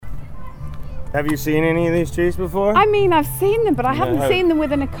Have you seen any of these trees before? I mean, I've seen them, but I haven't seen them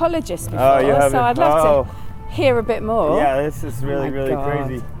with an ecologist before. Oh, you haven't? So I'd love to hear a bit more. Yeah, this is really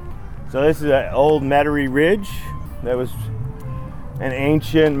crazy. So this is an old Metairie Ridge that was an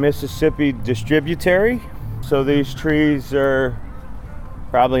ancient Mississippi distributary. So these trees are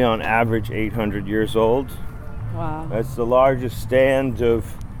probably on average 800 years old. Wow. That's the largest stand of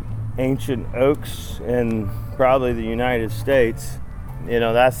ancient oaks in probably the United States. You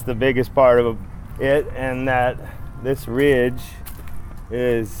know, that's the biggest part of it, and that this ridge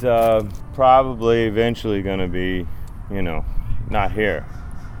is probably eventually going to be, you know, not here.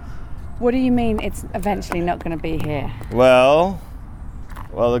 What do you mean it's eventually not going to be here? Well,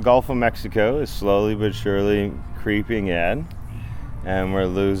 the Gulf of Mexico is slowly but surely creeping in, and we're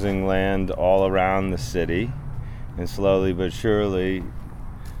losing land all around the city. And slowly but surely,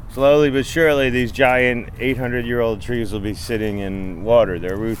 these giant 800-year-old trees will be sitting in water.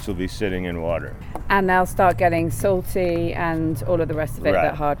 Their roots will be sitting in water. And they'll start getting salty and all of the rest of it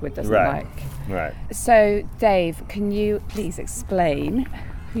that hardwood doesn't like. Right. So, Dave, can you please explain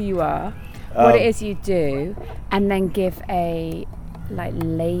who you are, what it is you do, and then give a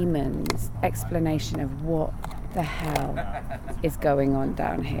layman's explanation of what the hell is going on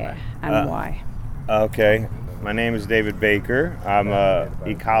down here and why? Okay. My name is David Baker. I'm a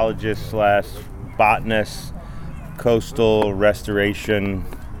ecologist / botanist, coastal restoration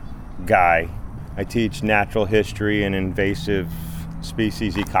guy. I teach natural history and invasive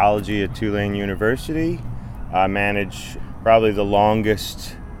species ecology at Tulane University. I manage probably the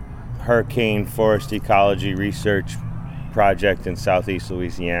longest hurricane forest ecology research project in Southeast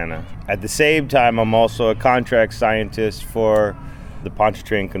Louisiana. At the same time, I'm also a contract scientist for the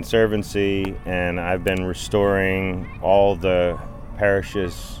Pontchartrain Conservancy, and I've been restoring all the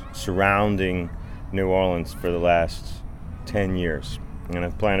parishes surrounding New Orleans for the last 10 years. And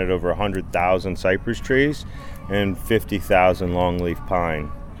I've planted over 100,000 cypress trees and 50,000 longleaf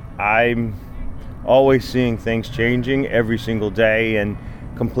pine. I'm always seeing things changing every single day and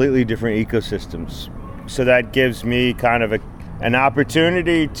completely different ecosystems. So that gives me kind of an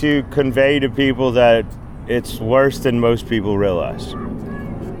opportunity to convey to people that it's worse than most people realize.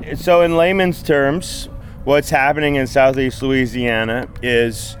 So in layman's terms, what's happening in Southeast Louisiana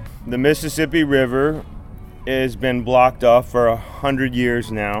is the Mississippi River has been blocked off for 100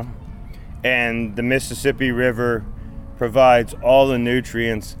 years now, and the Mississippi River provides all the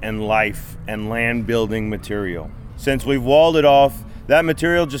nutrients and life and land building material. Since we've walled it off, that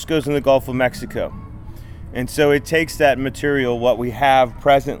material just goes in the Gulf of Mexico. And so it takes that material, what we have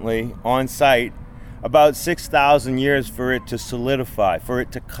presently on site, about 6,000 years for it to solidify, for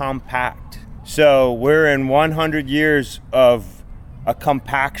it to compact. So we're in 100 years of a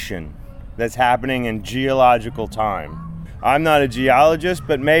compaction that's happening in geological time. I'm not a geologist,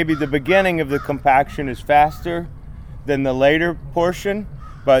 but maybe the beginning of the compaction is faster than the later portion.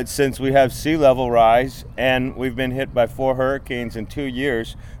 But since we have sea level rise and we've been hit by 4 hurricanes in 2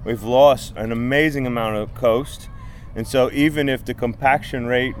 years, we've lost an amazing amount of coast. And so even if the compaction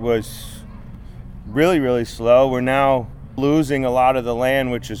rate was really, really slow, we're now losing a lot of the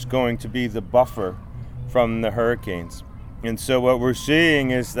land, which is going to be the buffer from the hurricanes. And so what we're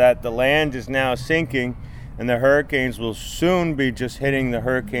seeing is that the land is now sinking, and the hurricanes will soon be just hitting the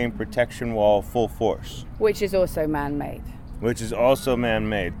hurricane protection wall full force. Which is also man-made.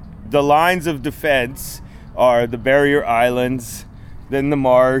 The lines of defense are the barrier islands, then the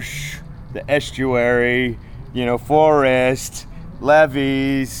marsh, the estuary, forest,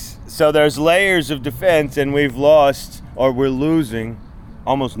 levees. So there's layers of defense, and we're losing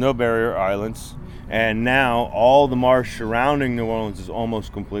almost no barrier islands. And now all the marsh surrounding New Orleans is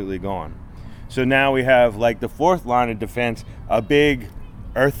almost completely gone. So now we have, like the fourth line of defense, a big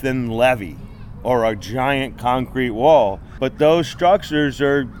earthen levee or a giant concrete wall. But those structures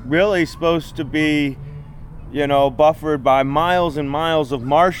are really supposed to be, buffered by miles and miles of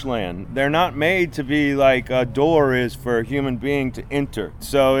marshland. They're not made to be like a door is for a human being to enter.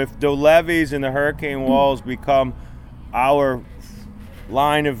 So if the levees and the hurricane walls become our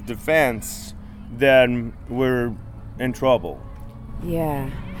line of defense, then we're in trouble. Yeah.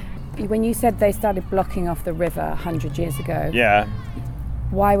 When you said they started blocking off the river 100 years ago. Yeah.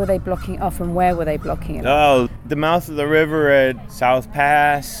 Why were they blocking it off, and where were they blocking it off? The mouth of the river at South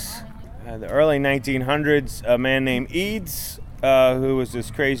Pass, the early 1900s, a man named Eads, who was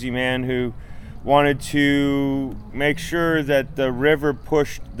this crazy man who wanted to make sure that the river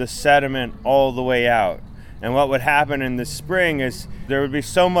pushed the sediment all the way out. And what would happen in the spring is there would be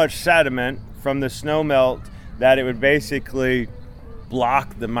so much sediment from the snow melt that it would basically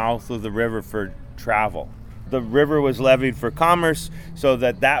block the mouth of the river for travel. the river was levied for commerce so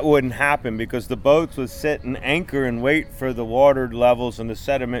that wouldn't happen, because the boats would sit and anchor and wait for the water levels and the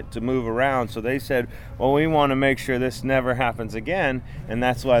sediment to move around. So they said, well, we want to make sure this never happens again, and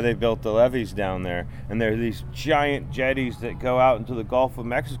that's why they built the levees down there. And there are these giant jetties that go out into the Gulf of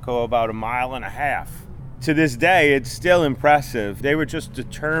Mexico about 1.5 miles. To this day, it's still impressive. They were just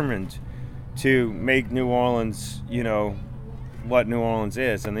determined to make New Orleans, what New Orleans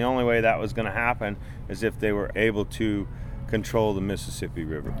is. And the only way that was going to happen is if they were able to control the Mississippi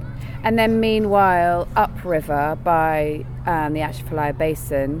River. And then meanwhile, upriver by the Atchafalaya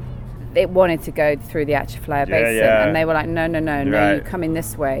Basin, it wanted to go through the Atchafalaya Basin. And they were like, no, right. You come in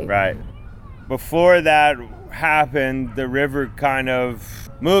this way. Right. Before that happened, the river kind of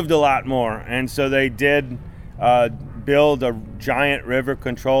moved a lot more. And so they did build a giant river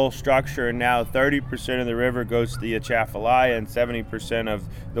control structure, and now 30% of the river goes to the Atchafalaya and 70% of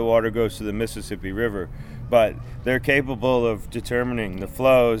the water goes to the Mississippi River. But they're capable of determining the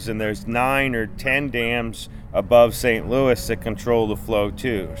flows, and there's 9 or 10 dams above St. Louis that control the flow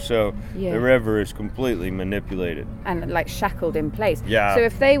too. So the river is completely manipulated. And like shackled in place. Yeah. So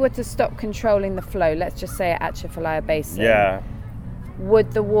if they were to stop controlling the flow, let's just say at Atchafalaya Basin,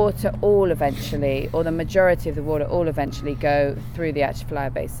 would the water all eventually, or the majority of the water all eventually go through the Atchafalaya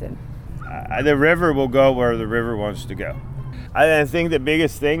Basin? The river will go where the river wants to go. I think the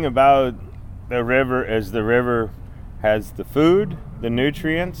biggest thing about the river is the river has the food, the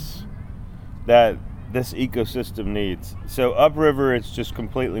nutrients that this ecosystem needs. So upriver, it's just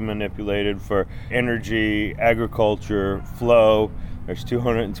completely manipulated for energy, agriculture, flow. There's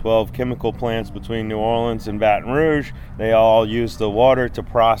 212 chemical plants between New Orleans and Baton Rouge. They all use the water to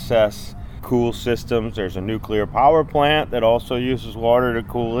process cool systems. There's a nuclear power plant that also uses water to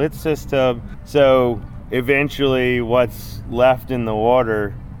cool its system. So eventually what's left in the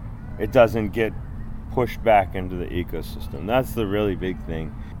water, it doesn't get pushed back into the ecosystem. That's the really big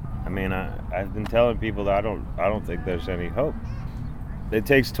thing. I mean, I've been telling people that I don't think there's any hope. It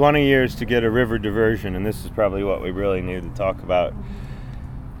takes 20 years to get a river diversion, and this is probably what we really need to talk about.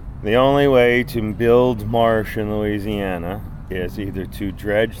 The only way to build marsh in Louisiana is either to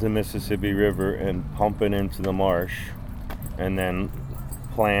dredge the Mississippi River and pump it into the marsh and then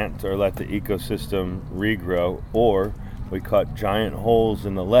plant or let the ecosystem regrow, or we cut giant holes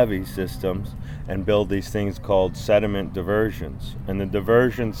in the levee systems and build these things called sediment diversions. And the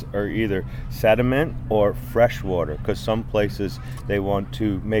diversions are either sediment or fresh water, because some places they want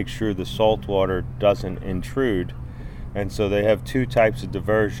to make sure the salt water doesn't intrude. And so they have 2 types of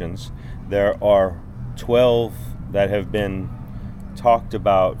diversions. There are 12 that have been talked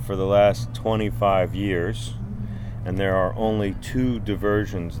about for the last 25 years, and there are only 2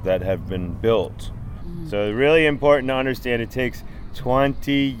 diversions that have been built. So it's really important to understand it takes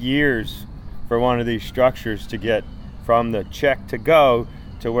 20 years for one of these structures to get from the check to go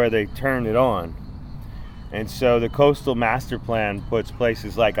to where they turn it on. And so the Coastal Master Plan puts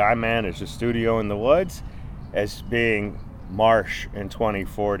places like I manage, the Studio in the Woods, as being marsh in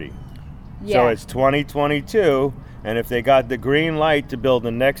 2040. So it's 2022, and if they got the green light to build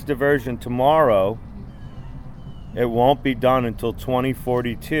the next diversion tomorrow, it won't be done until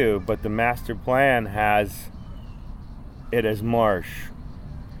 2042, but the master plan has it as marsh.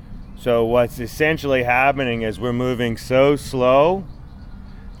 So what's essentially happening is we're moving so slow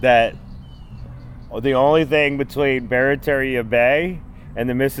that the only thing between Barataria Bay and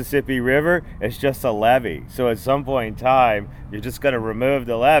the Mississippi River is just a levee. So at some point in time, you're just going to remove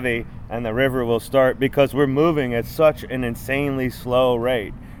the levee and the river will start, because we're moving at such an insanely slow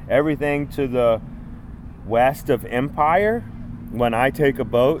rate. Everything to the west of Empire, when I take a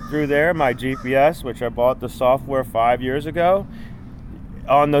boat through there, my GPS, which I bought the software 5 years ago,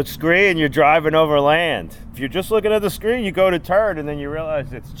 on the screen you're driving over land. If you're just looking at the screen, you go to turn and then you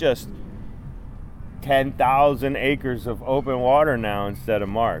realize it's just 10,000 acres of open water now instead of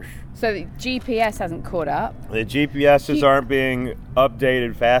marsh. So the GPS hasn't caught up. The GPSs aren't being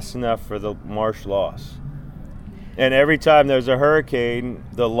updated fast enough for the marsh loss. And every time there's a hurricane,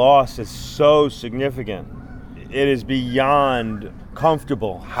 the loss is so significant. It is beyond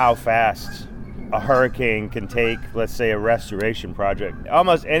comfortable how fast a hurricane can take, let's say, a restoration project.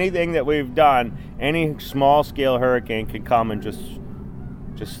 Almost anything that we've done, any small-scale hurricane can come and just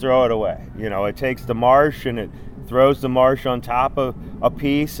throw it away. You know, it takes the marsh and it throws the marsh on top of a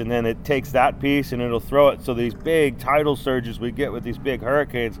piece, and then it takes that piece and it'll throw it. So these big tidal surges we get with these big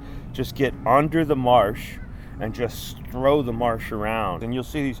hurricanes just get under the marsh and just throw the marsh around. And you'll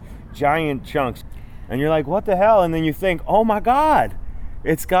see these giant chunks. And you're like, what the hell? And then you think, oh my God,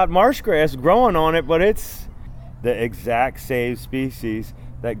 it's got marsh grass growing on it, but it's the exact same species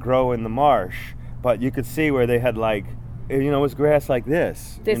that grow in the marsh. but you could see where they had like, it was grass like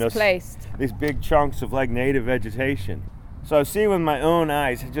this. Displaced. These big chunks of like native vegetation. So I see with my own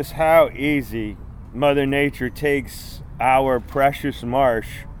eyes just how easy Mother Nature takes our precious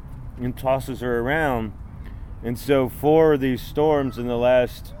marsh and tosses her around. And so 4 of these storms in the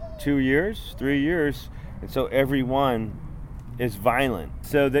last 3 years, and so every one is violent.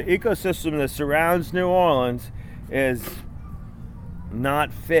 So the ecosystem that surrounds New Orleans is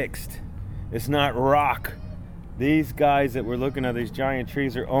not fixed. It's not rock. These guys that we're looking at, these giant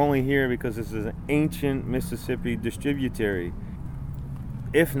trees, are only here because this is an ancient Mississippi distributary.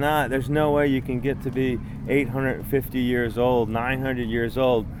 If not, there's no way you can get to be 850 years old, 900 years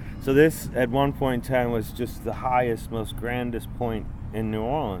old. So this, at one point in time, was just the highest, most grandest point in New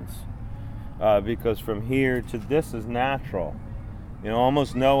Orleans. Because from here to this is natural.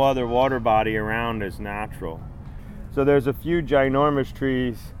 Almost no other water body around is natural. So there's a few ginormous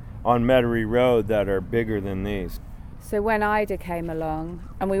trees on Metairie Road that are bigger than these. So when Ida came along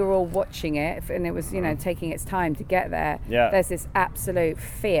and we were all watching it, and it was, taking its time to get there, there's this absolute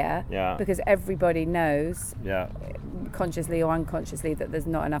fear because everybody knows, consciously or unconsciously, that there's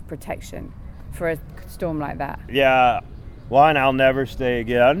not enough protection for a storm like that. Yeah. One, I'll never stay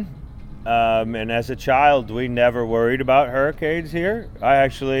again. And as a child, we never worried about hurricanes here. I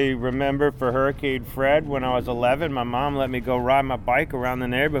actually remember for Hurricane Fred, when I was 11, my mom let me go ride my bike around the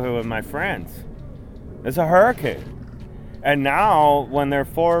neighborhood with my friends. It's a hurricane. And now, when they're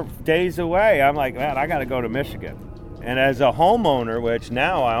 4 days away, I'm like, man, I got to go to Michigan. And as a homeowner, which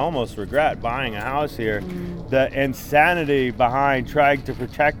now I almost regret buying a house here, the insanity behind trying to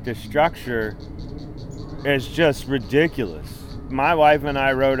protect the structure is just ridiculous. My wife and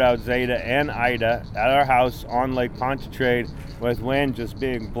I rode out Zeta and Ida at our house on Lake Pontchartrain with wind just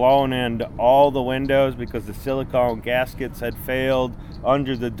being blown into all the windows because the silicone gaskets had failed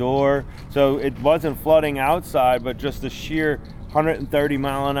under the door. So it wasn't flooding outside, but just the sheer 130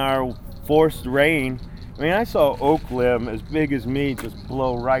 mile an hour forced rain. I mean, I saw oak limb as big as me just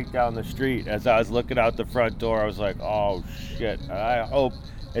blow right down the street. As I was looking out the front door, I was like, oh shit, I hope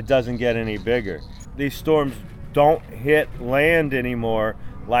it doesn't get any bigger. These storms don't hit land anymore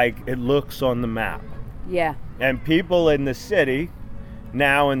like it looks on the map. Yeah. And people in the city,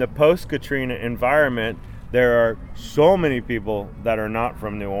 now in the post-Katrina environment, there are so many people that are not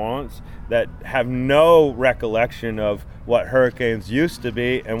from New Orleans that have no recollection of what hurricanes used to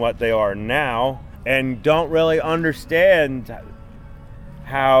be and what they are now, and don't really understand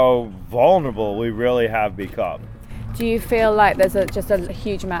how vulnerable we really have become. Do you feel like there's just a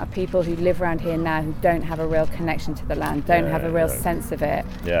huge amount of people who live around here now who don't have a real connection to the land, don't have a real sense of it?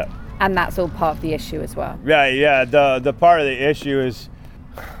 Yeah. And that's all part of the issue as well. Right, yeah. The part of the issue is,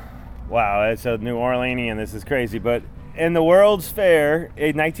 wow, it's a New Orleanian, this is crazy, but in the World's Fair,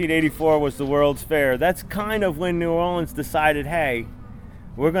 in 1984 was the World's Fair, that's kind of when New Orleans decided, hey,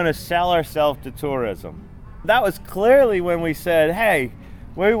 we're going to sell ourselves to tourism. That was clearly when we said, hey,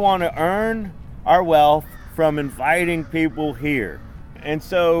 we want to earn our wealth from inviting people here. And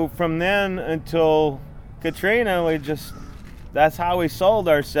so from then until Katrina, that's how we sold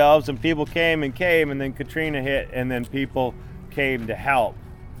ourselves, and people came, and then Katrina hit, and then people came to help.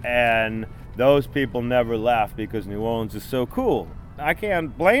 And those people never left because New Orleans is so cool. I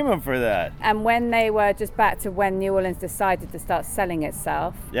can't blame them for that. And when they were just back to when New Orleans decided to start selling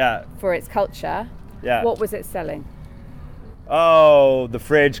itself for its culture, what was it selling? Oh, the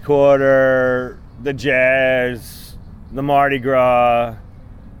Fridge Quarter, the jazz, the Mardi Gras,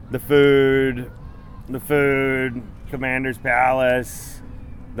 the food, Commander's Palace,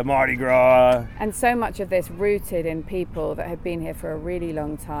 the Mardi Gras. And so much of this rooted in people that had been here for a really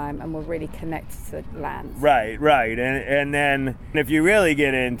long time and were really connected to the land. Right. And then if you really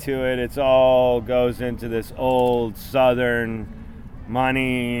get into it, it's all goes into this old Southern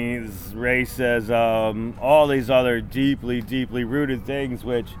monies, racism, all these other deeply, deeply rooted things,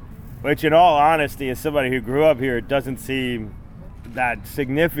 which in all honesty, as somebody who grew up here, it doesn't seem that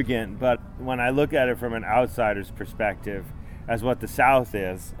significant. But when I look at it from an outsider's perspective, as what the South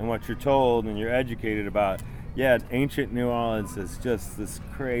is and what you're told and you're educated about, ancient New Orleans is just this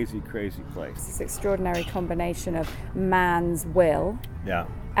crazy, crazy place. This extraordinary combination of man's will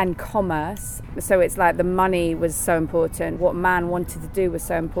and commerce. So it's like the money was so important, what man wanted to do was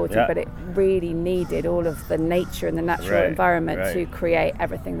so important, but it really needed all of the nature and the natural environment to create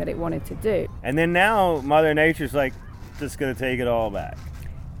everything that it wanted to do. And then now Mother Nature's like, just gonna take it all back.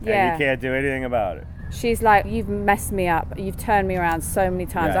 And you can't do anything about it. She's like, you've messed me up, you've turned me around so many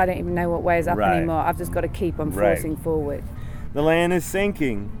times, I don't even know what way is up anymore. I've just got to keep on forcing forward. The land is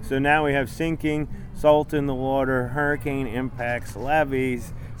sinking. So now we have sinking, salt in the water, hurricane impacts,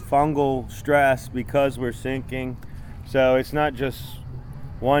 levees, fungal stress because we're sinking. So it's not just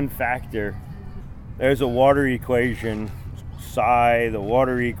one factor. There's a water equation, the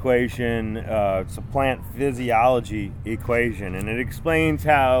water equation. It's a plant physiology equation, and it explains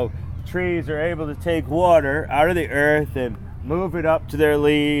how trees are able to take water out of the earth and move it up to their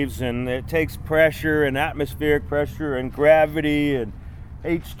leaves, and it takes pressure and atmospheric pressure and gravity and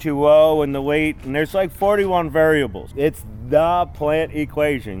H2O and the weight, and there's like 41 variables. It's the plant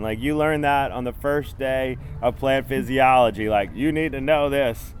equation. Like, you learn that on the first day of plant physiology. Like, you need to know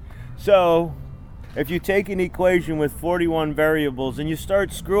this. So if you take an equation with 41 variables and you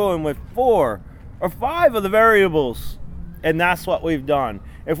start screwing with 4 or 5 of the variables, and that's what we've done.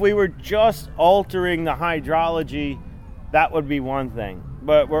 If we were just altering the hydrology, that would be one thing.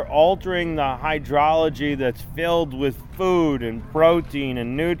 But we're altering the hydrology that's filled with food and protein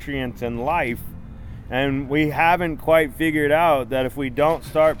and nutrients and life. And we haven't quite figured out that if we don't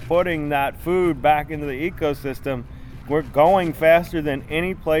start putting that food back into the ecosystem, we're going faster than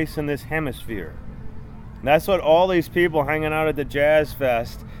any place in this hemisphere. And that's what all these people hanging out at the Jazz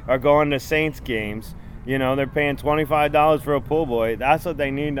Fest are going to Saints games. You know, they're paying $25 for a pool boy. That's what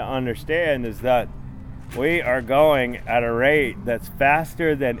they need to understand, is that we are going at a rate that's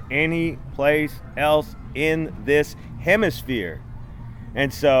faster than any place else in this hemisphere.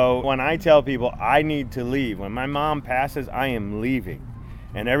 And so when I tell people I need to leave, when my mom passes, I am leaving.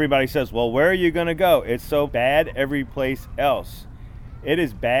 And everybody says, well, where are you going to go? It's so bad every place else. It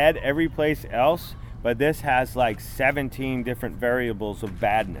is bad every place else, but this has like 17 different variables of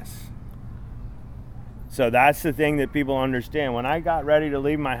badness. So that's the thing that people understand. When I got ready to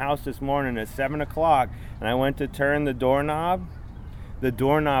leave my house this morning at 7 o'clock and I went to turn the doorknob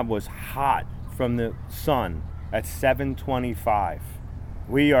was hot from the sun at 7:25.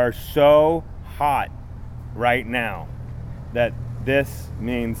 We are so hot right now that this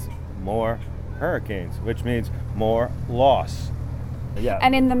means more hurricanes, which means more loss. Yeah.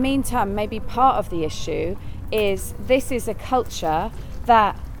 And in the meantime, maybe part of the issue is this is a culture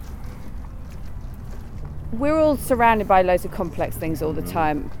that we're all surrounded by loads of complex things all the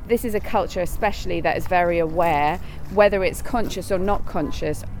time. This is a culture especially that is very aware, whether it's conscious or not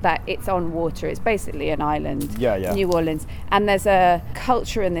conscious, that it's on water. It's basically an island, New Orleans. And there's a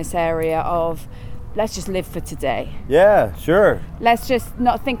culture in this area of, let's just live for today. Yeah, sure. Let's just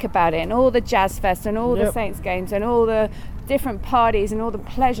not think about it. And all the Jazz Fest and all the Saints games and all the different parties and all the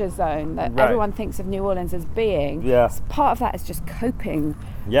pleasure zone that everyone thinks of New Orleans as being. Yeah. Part of that is just coping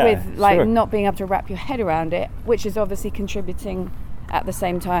with not being able to wrap your head around it, which is obviously contributing at the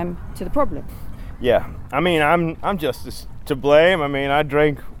same time to the problem. Yeah, I mean, I'm just to blame. I mean, I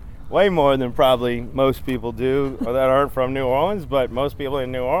drink way more than probably most people do or that aren't from New Orleans, but most people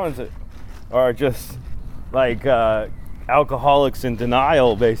in New Orleans are just like alcoholics in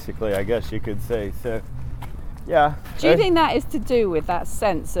denial, basically, I guess you could say. So, yeah. Do you think that is to do with that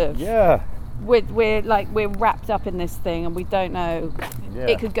sense of we're wrapped up in this thing and we don't know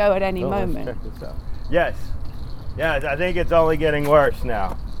it could go at any moment? Let's check this out. Yes, I think it's only getting worse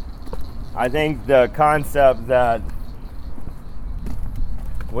now. I think the concept that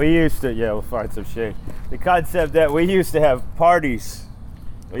we used to, we'll find some shade. The concept that we used to have parties.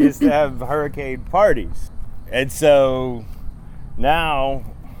 We used to have hurricane parties. And so now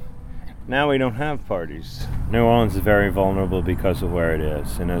we don't have parties. New Orleans is very vulnerable because of where it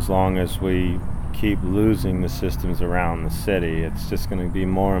is. And as long as we keep losing the systems around the city, it's just going to be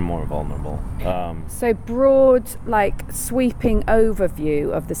more and more vulnerable. So broad, sweeping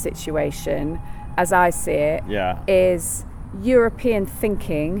overview of the situation, as I see it, is European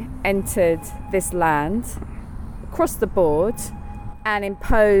thinking entered this land across the board and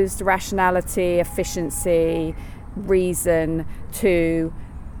imposed rationality, efficiency, reason to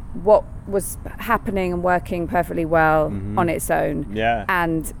what was happening and working perfectly well on its own. Yeah.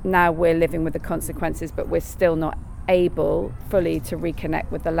 And now we're living with the consequences, but we're still not able fully to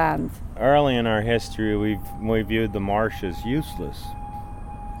reconnect with the land. Early in our history, we viewed the marsh as useless.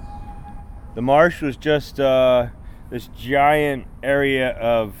 The marsh was just this giant area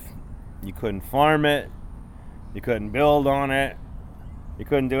of, you couldn't farm it, you couldn't build on it, you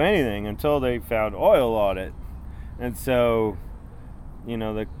couldn't do anything until they found oil on it. And so,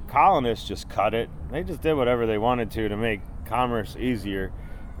 the colonists just cut it. They just did whatever they wanted to make commerce easier.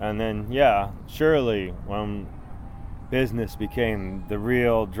 And then, surely when business became the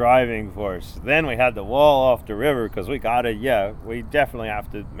real driving force, then we had the wall off the river because we definitely have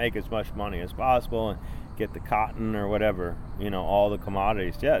to make as much money as possible and get the cotton or whatever, all the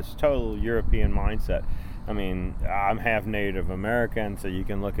commodities. Yeah, it's total European mindset. I mean, I'm half Native American, so you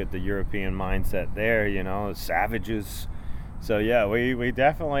can look at the European mindset there, the savages, So yeah, we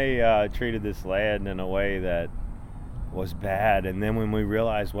definitely treated this land in a way that was bad, and then when we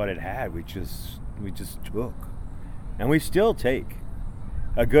realized what it had, we just took, and we still take.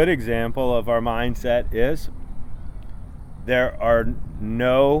 A good example of our mindset is there are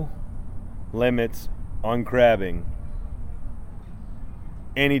no limits on crabbing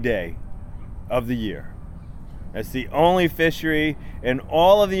any day of the year. That's the only fishery in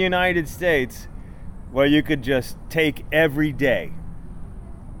all of the United States where you could just take every day.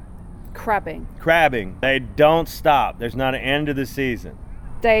 Crabbing. They don't stop. There's not an end to the season.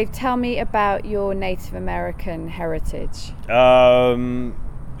 Dave, tell me about your Native American heritage.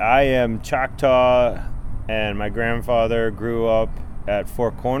 I am Choctaw, and my grandfather grew up at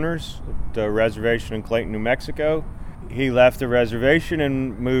Four Corners, the reservation in Clayton, New Mexico. He left the reservation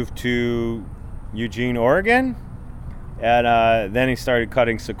and moved to Eugene, Oregon, and then he started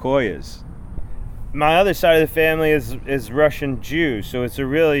cutting sequoias. My other side of the family is Russian Jew, so it's a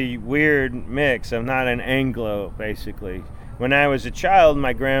really weird mix. I'm not an Anglo, basically. When I was a child,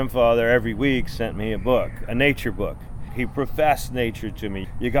 my grandfather every week sent me a book, a nature book. He professed nature to me.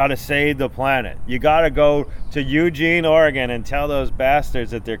 You got to save the planet. You got to go to Eugene, Oregon and tell those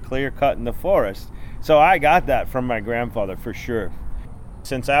bastards that they're clear-cutting the forest. So I got that from my grandfather for sure.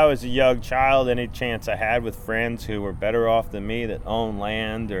 Since I was a young child, any chance I had with friends who were better off than me that owned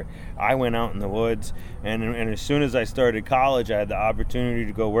land, or I went out in the woods. And as soon as I started college, I had the opportunity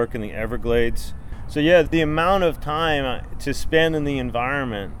to go work in the Everglades. So yeah, the amount of time to spend in the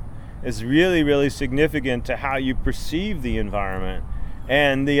environment is really, really significant to how you perceive the environment.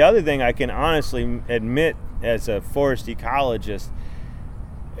 And the other thing I can honestly admit as a forest ecologist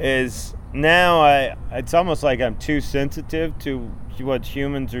is now it's almost like I'm too sensitive to what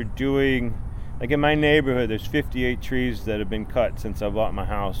humans are doing. Like in my neighborhood, there's 58 trees that have been cut since I bought my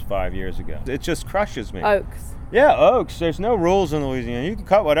house 5 years ago. It just crushes me. Oaks. Yeah, oaks. There's no rules in Louisiana. You can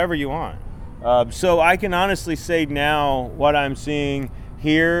cut whatever you want. So I can honestly say now what I'm seeing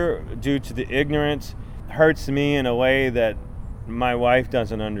here, due to the ignorance, hurts me in a way that my wife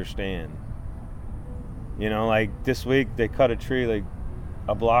doesn't understand. You know, like this week they cut a tree like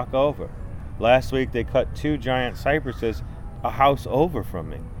a block over. Last week they cut 2 giant cypresses a house over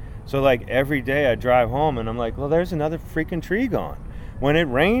from me. So like every day I drive home and I'm like, well, there's another freaking tree gone. When it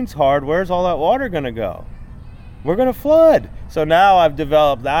rains hard, where's all that water gonna go? We're gonna flood. So now I've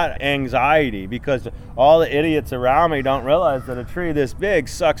developed that anxiety because all the idiots around me don't realize that a tree this big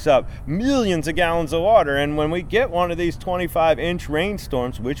sucks up millions of gallons of water. And when we get one of these 25-inch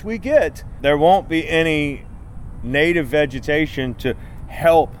rainstorms, which we get, there won't be any native vegetation to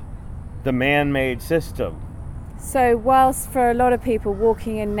help the man-made system. So whilst for a lot of people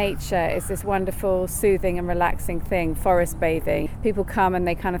walking in nature is this wonderful, soothing and relaxing thing, forest bathing, people come and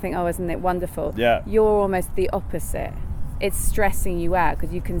they kind of think, oh, isn't it wonderful? Yeah. You're almost the opposite. It's stressing you out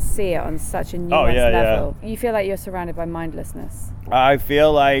because you can see it on such a nuanced level. You feel like you're surrounded by mindlessness. I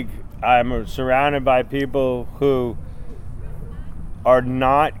feel like I'm surrounded by people who are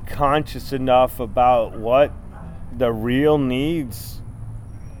not conscious enough about what the real needs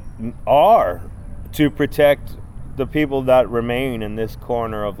are to protect the people that remain in this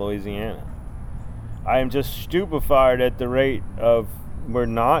corner of Louisiana. I am just stupefied at the rate of we're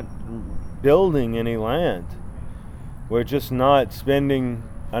not building any land. We're just not spending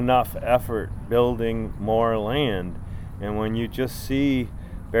enough effort building more land. And when you just see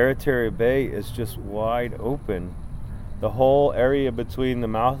Barataria Bay is just wide open, the whole area between the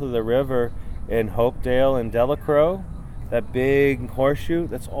mouth of the river and Hopedale and Delacroix, that big horseshoe,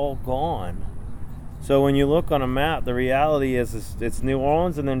 that's all gone. So when you look on a map, the reality is it's New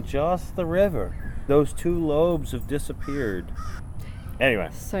Orleans and then just the river. Those 2 lobes have disappeared. Anyway.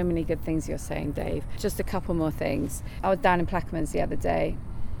 So many good things you're saying, Dave. Just a couple more things. I was down in Plaquemines the other day.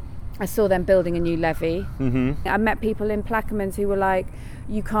 I saw them building a new levee. Mm-hmm. I met people in Plaquemines who were like,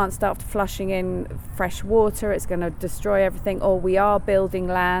 you can't start flushing in fresh water, it's going to destroy everything. Or we are building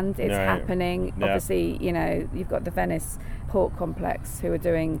land, it's happening. Yeah. Obviously, you know, you've got the Venice Port Complex who are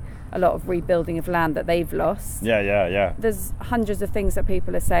doing a lot of rebuilding of land that they've lost. Yeah. There's hundreds of things that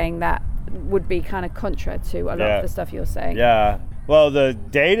people are saying that would be kind of contra to a lot of the stuff you're saying. Yeah. Well, the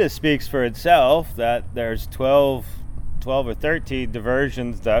data speaks for itself that there's 12 or 13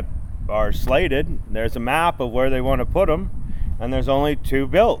 diversions that are slated. There's a map of where they want to put them, and there's only 2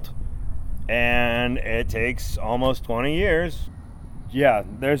 built. And it takes almost 20 years. Yeah,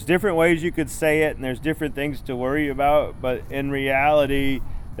 there's different ways you could say it, and there's different things to worry about, but in reality,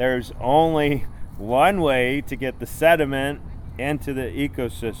 there's only one way to get the sediment into the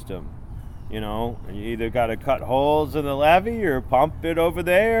ecosystem. You know, you either got to cut holes in the levee or pump it over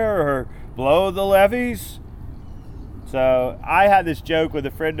there or blow the levees. So I had this joke with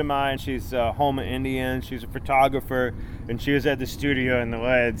a friend of mine. She's a Houma Indian. She's a photographer, and she was at the studio in the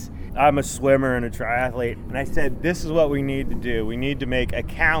woods. I'm a swimmer and a triathlete, and I said, this is what we need to do. We need to make a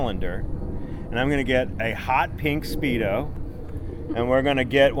calendar, and I'm going to get a hot pink Speedo, and we're going to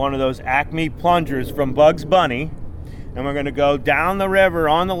get one of those Acme plungers from Bugs Bunny, and we're going to go down the river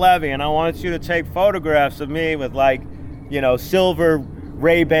on the levee, and I want you to take photographs of me with, like, silver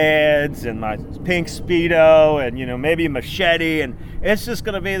Ray-Bans and my pink Speedo and, maybe a machete, and it's just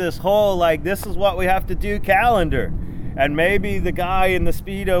going to be this whole, like, this is what we have to do calendar. And maybe the guy in the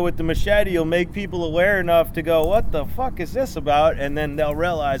Speedo with the machete will make people aware enough to go, what the fuck is this about? And then they'll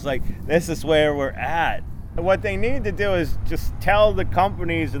realize, like, this is where we're at. What they need to do is just tell the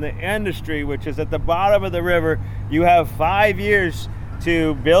companies in the industry, which is at the bottom of the river, you have 5 years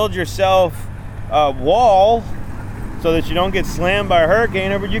to build yourself a wall so that you don't get slammed by a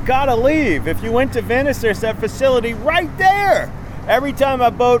hurricane, but you gotta leave. If you went to Venice, there's that facility right there. Every time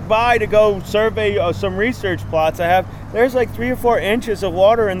I boat by to go survey some research plots there's like 3 or 4 inches of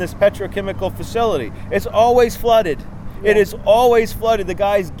water in this petrochemical facility. It's always flooded. Yeah. It is always flooded. The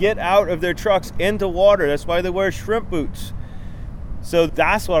guys get out of their trucks into water. That's why they wear shrimp boots. So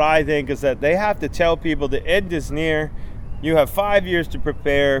that's what I think, is that they have to tell people the end is near. You have 5 years to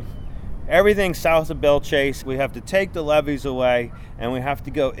prepare. Everything south of Belle Chase, we have to take the levees away, and we have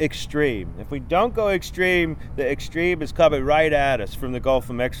to go extreme. If we don't go extreme, the extreme is coming right at us from the Gulf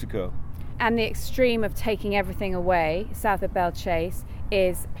of Mexico. And the extreme of taking everything away south of Belle Chase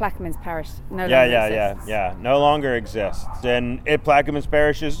is Plaquemines Parish no longer exists. Yeah, no longer exists. And Plaquemines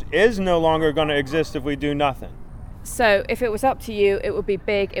Parish is no longer going to exist if we do nothing. So if it was up to you, it would be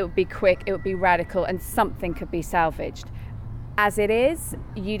big, it would be quick, it would be radical, and something could be salvaged. As it is,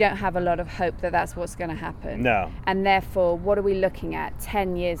 you don't have a lot of hope that that's what's going to happen. No. And therefore, what are we looking at?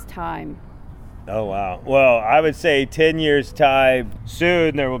 10 years' time. Oh, wow. Well, I would say 10 years' time,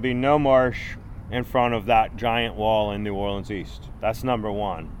 soon there will be no marsh in front of that giant wall in New Orleans East. That's number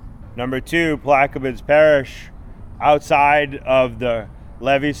one. Number two, Plaquemines Parish outside of the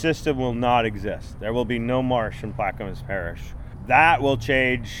levee system will not exist. There will be no marsh in Plaquemines Parish. That will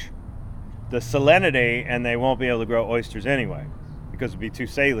change the salinity, and they won't be able to grow oysters anyway, because it'd be too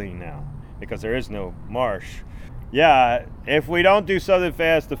saline now, because there is no marsh. Yeah, if we don't do something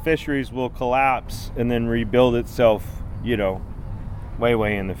fast, the fisheries will collapse and then rebuild itself,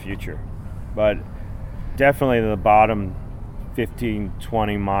 way in the future. But definitely the bottom 15,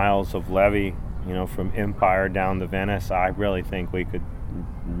 20 miles of levee, from Empire down to Venice, I really think we could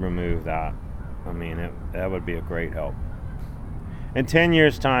remove that. I mean, that would be a great help. In 10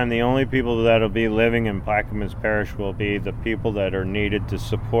 years' time, the only people that will be living in Plaquemines Parish will be the people that are needed to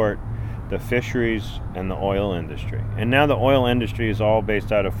support the fisheries and the oil industry. And now the oil industry is all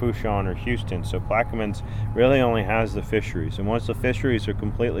based out of Fourchon or Houston, so Plaquemines really only has the fisheries. And once the fisheries are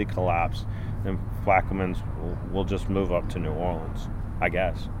completely collapsed, then Plaquemines will just move up to New Orleans, I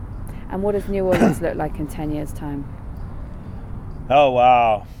guess. And what does New Orleans look like in 10 years' time? Oh,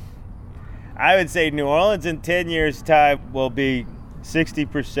 wow. I would say New Orleans in 10 years' time will be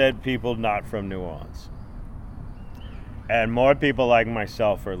 60% people not from New Orleans. And more people like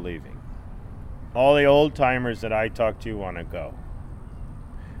myself are leaving. All the old timers that I talk to want to go.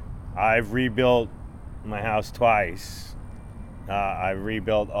 I've rebuilt my house twice. I've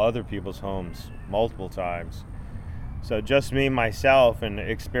rebuilt other people's homes multiple times. So just me, myself, and the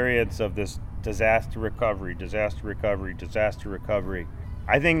experience of this disaster recovery.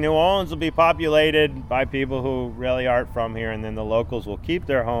 I think New Orleans will be populated by people who really aren't from here, and then the locals will keep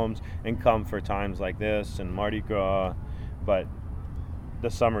their homes and come for times like this and Mardi Gras. But the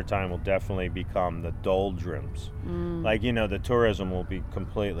summertime will definitely become the doldrums. Like, the tourism will be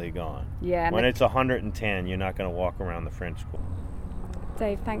completely gone. Yeah. When it's 110, you're not going to walk around the French Quarter.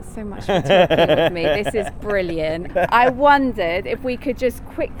 Dave, thanks so much for talking with me. This is brilliant. I wondered if we could just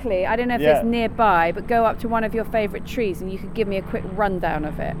quickly, I don't know if it's nearby, but go up to one of your favourite trees and you could give me a quick rundown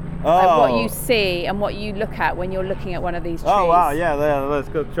of it. Like what you see and what you look at when you're looking at one of these trees. Oh, wow, yeah, let's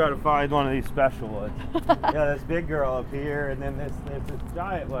go try to find one of these special ones. Yeah, this big girl up here, and then there's this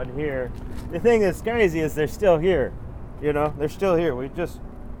giant one here. The thing that's crazy is they're still here. They're still here.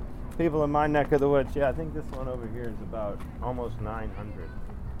 People in my neck of the woods, I think this one over here is about almost 900.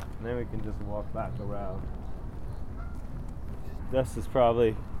 And then we can just walk back around. This is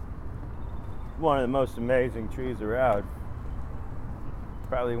probably one of the most amazing trees around.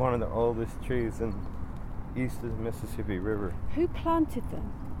 Probably one of the oldest trees in east of the Mississippi River. Who planted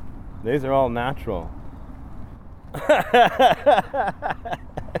them? These are all natural.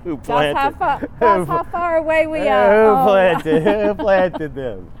 Who planted? That's how far away we are. Who planted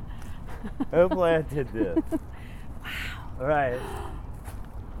them? Who planted this? Wow. Right.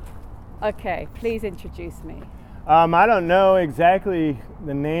 Okay, please introduce me. I don't know exactly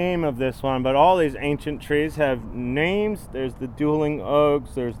the name of this one, but all these ancient trees have names. There's the dueling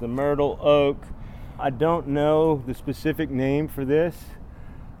oaks, there's the myrtle oak. I don't know the specific name for this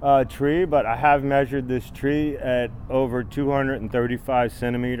tree, but I have measured this tree at over 235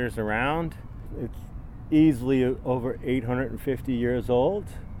 centimeters around. It's easily over 850 years old.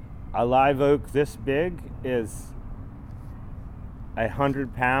 A live oak this big is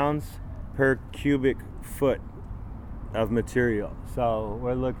 100 pounds per cubic foot of material. So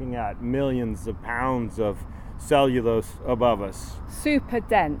we're looking at millions of pounds of cellulose above us. Super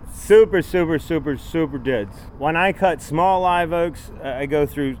dense. Super dense. When I cut small live oaks, I go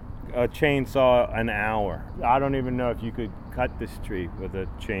through a chainsaw an hour. I don't even know if you could cut this tree with a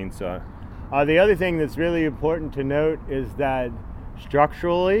chainsaw. The other thing that's really important to note is that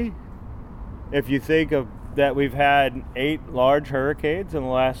structurally, if you think of that, we've had 8 large hurricanes in the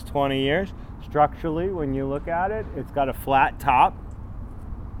last 20 years. Structurally, when you look at it, it's got a flat top.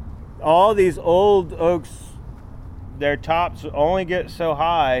 All these old oaks, their tops only get so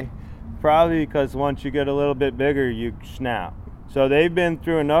high, probably because once you get a little bit bigger, you snap. So they've been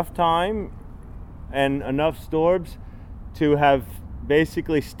through enough time and enough storms to have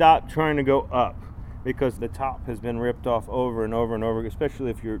basically stopped trying to go up, because the top has been ripped off over and over and over,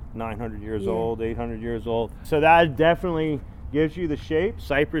 especially if you're 900 years old, 800 years old. So that definitely gives you the shape.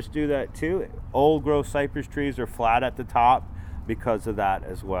 Cypress do that too. Old growth cypress trees are flat at the top because of that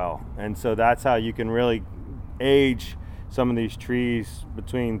as well. And so that's how you can really age some of these trees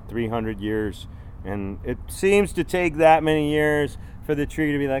between 300 years. And it seems to take that many years for the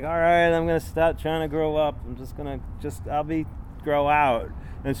tree to be like, all right, I'm gonna stop trying to grow up. I'll grow out.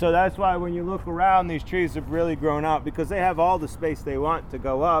 And so that's why when you look around, these trees have really grown out because they have all the space they want to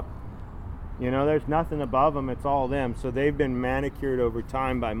go up. You know, there's nothing above them, it's all them. So they've been manicured over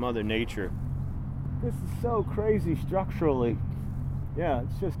time by Mother Nature. This is so crazy structurally. Yeah,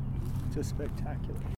 it's just spectacular.